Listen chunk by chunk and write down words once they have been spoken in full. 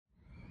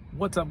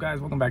What's up, guys?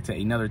 Welcome back to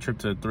another trip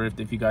to Thrift.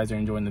 If you guys are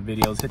enjoying the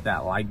videos, hit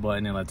that like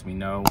button. It lets me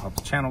know, helps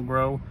the channel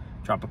grow.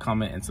 Drop a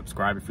comment and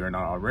subscribe if you're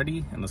not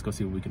already, and let's go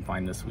see what we can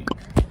find this week.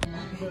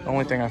 The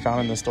only thing I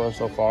found in the store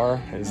so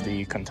far is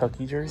the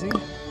Kentucky jersey,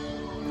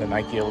 the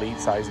Nike Elite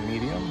size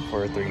medium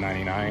for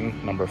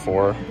 $3.99, number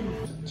 4.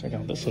 Check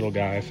out this little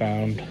guy I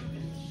found,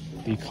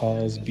 the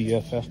Cause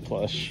BFF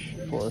plush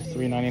for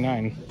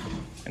 $3.99.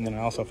 And then I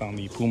also found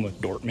the Puma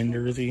Dortmund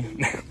jersey,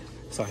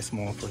 size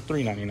small, for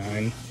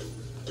 $3.99.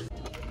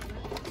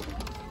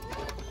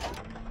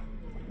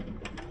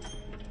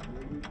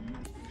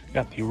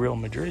 Got the Real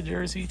Madrid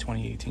jersey,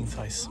 2018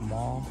 size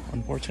small,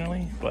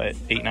 unfortunately, but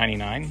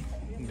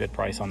 $8.99. Good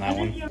price on that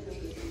one.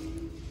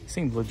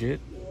 Seems legit.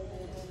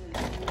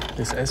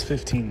 This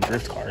S15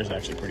 drift car is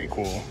actually pretty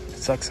cool. It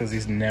sucks because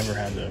these never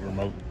had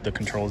the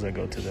controls that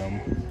go to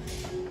them.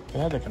 If it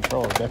had the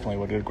controls, definitely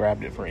would have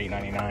grabbed it for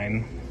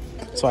 $8.99.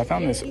 So I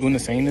found this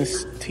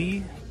Unasanis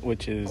tee,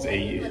 which is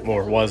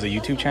was a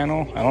YouTube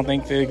channel. I don't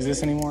think they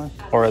exist anymore.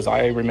 Or as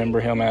I remember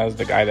him as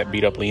the guy that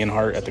beat up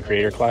Leonhardt at the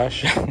Creator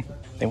Clash.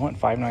 They want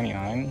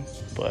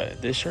 $5.99, but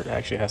this shirt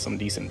actually has some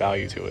decent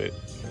value to it.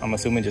 I'm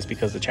assuming just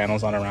because the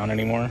channel's not around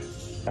anymore.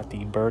 Got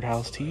the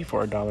Birdhouse tee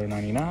for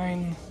 $1.99.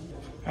 I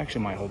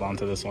actually might hold on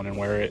to this one and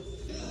wear it.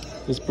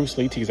 This Bruce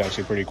Lee tee is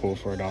actually pretty cool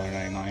for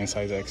 $1.99,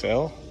 size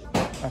XL.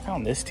 I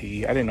found this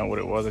tee. I didn't know what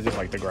it was. I just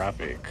like the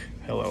graphic.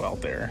 Hello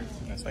out there.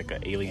 It's like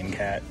an alien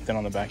cat. Then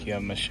on the back you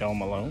have Michelle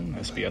Malone,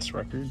 SBS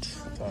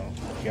Records. So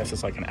I guess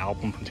it's like an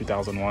album from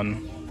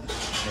 2001.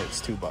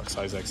 It's $2,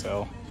 size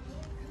XL.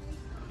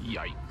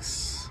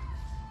 Yikes.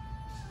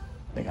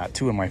 They got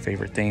two of my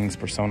favorite things,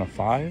 Persona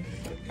 5,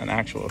 an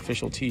actual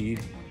official tee.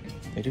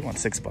 They do want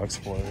 $6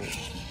 for it.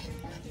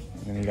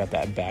 And then you got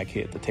that back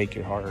hit, the Take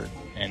Your Heart.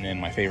 And then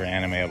my favorite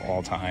anime of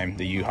all time,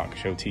 the Yu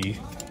Hakusho tee.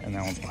 And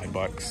that one's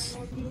 $5.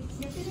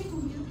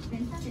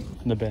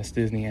 The best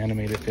Disney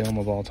animated film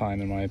of all time,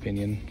 in my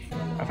opinion.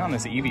 I found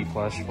this Eevee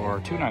plush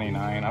for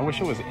 $2.99. I wish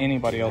it was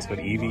anybody else but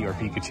Eevee or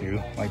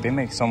Pikachu. Like, they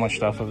make so much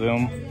stuff of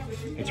them.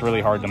 It's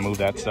really hard to move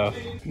that stuff.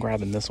 I'm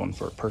grabbing this one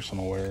for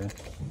personal wear.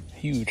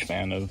 Huge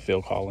fan of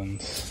Phil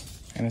Collins.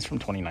 And it's from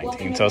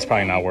 2019, so it's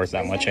probably not worth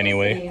that much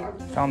anyway.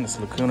 Found this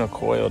Lacuna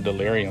Coil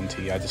Delirium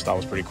tee. I just thought it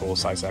was pretty cool.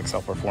 Size XL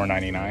for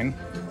 $4.99.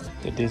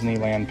 The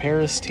Disneyland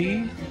Paris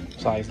tee,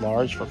 size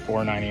large, for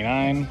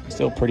 $4.99.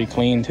 Still pretty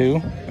clean too.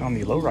 Found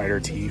the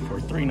Lowrider tee for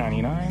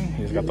 $3.99.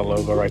 He's got the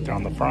logo right there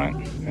on the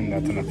front, and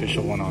that's an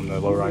official one on the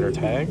Lowrider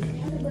tag.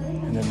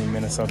 And then the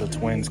Minnesota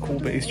Twins Cool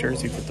Base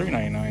jersey for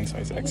 $3.99,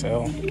 size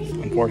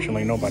XL.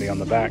 Unfortunately, nobody on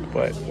the back,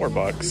 but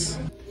 $4.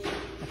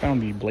 I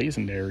found the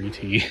Blazendary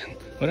tee.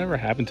 Whatever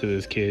happened to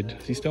this kid?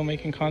 Is he still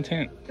making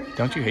content?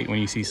 Don't you hate when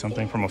you see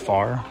something from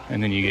afar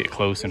and then you get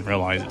close and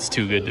realize it's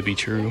too good to be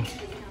true?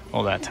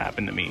 Well, that's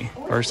happened to me.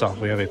 First off,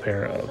 we have a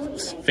pair of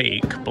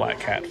fake Black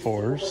Cat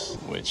 4s,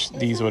 which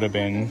these would have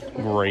been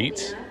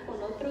great.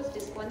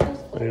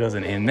 But it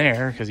doesn't end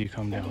there because you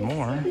come down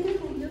more.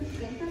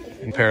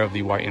 And a pair of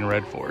the white and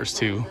red 4s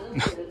too.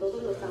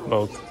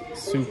 Both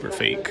super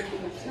fake.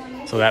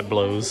 So that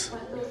blows.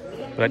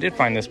 But I did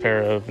find this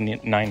pair of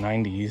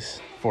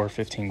 990s for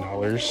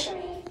 $15.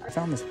 I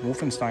found this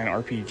Wolfenstein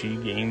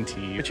RPG game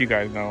tee, which you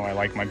guys know I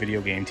like my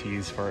video game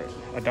tees, for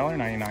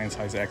 $1.99,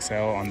 size XL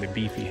on the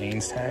beefy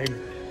Hanes tag.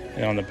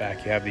 And on the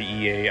back you have the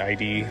EA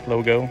ID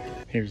logo.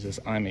 Here's this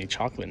I'm a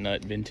Chocolate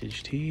Nut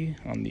vintage tee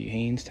on the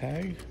Hanes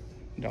tag.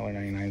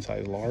 $1.99,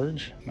 size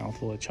large.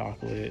 Mouthful of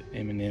chocolate,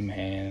 M&M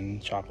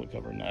hand, chocolate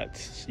covered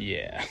nuts.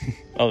 Yeah.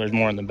 Oh, there's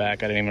more in the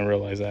back. I didn't even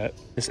realize that.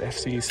 This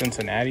FC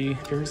Cincinnati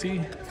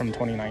jersey from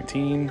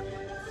 2019.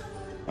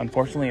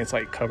 Unfortunately, it's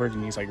like covered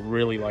in these like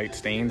really light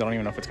stains. I don't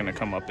even know if it's gonna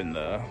come up in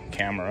the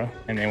camera.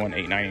 And they went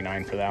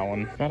 $8.99 for that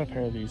one. Got a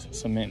pair of these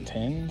cement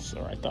tins,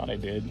 or I thought I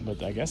did,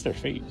 but I guess they're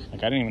fake.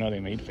 Like, I didn't even know they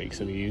made fakes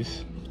of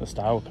these. The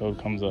style code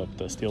comes up,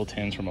 the steel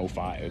tins from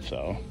 05,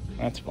 so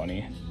that's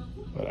funny.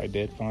 But I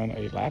did find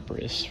a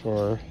Lapras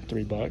for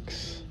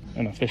 $3,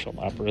 an official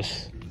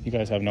Lapras. You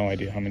guys have no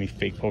idea how many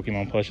fake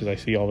Pokemon plushes I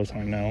see all the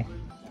time now.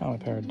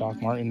 Found a pair of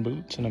Doc Martin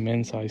boots in a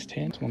men's size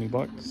 10,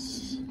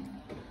 $20.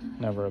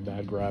 Never a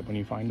bad grab when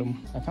you find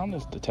them. I found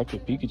this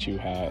Detective Pikachu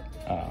hat.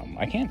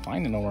 I can't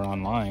find it nowhere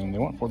online. They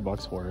want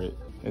 $4 for it.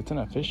 It's an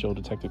official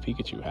Detective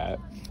Pikachu hat,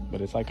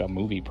 but it's like a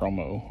movie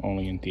promo,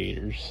 only in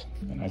theaters.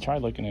 And I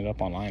tried looking it up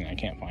online, I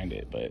can't find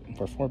it, but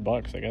for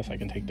 $4, I guess I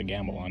can take the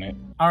gamble on it.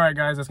 All right,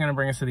 guys, that's gonna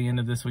bring us to the end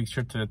of this week's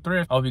trip to the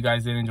thrift. I hope you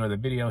guys did enjoy the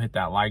video. Hit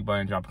that like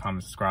button, drop a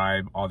comment,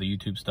 subscribe, all the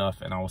YouTube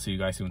stuff, and I will see you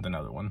guys soon with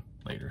another one.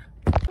 Later.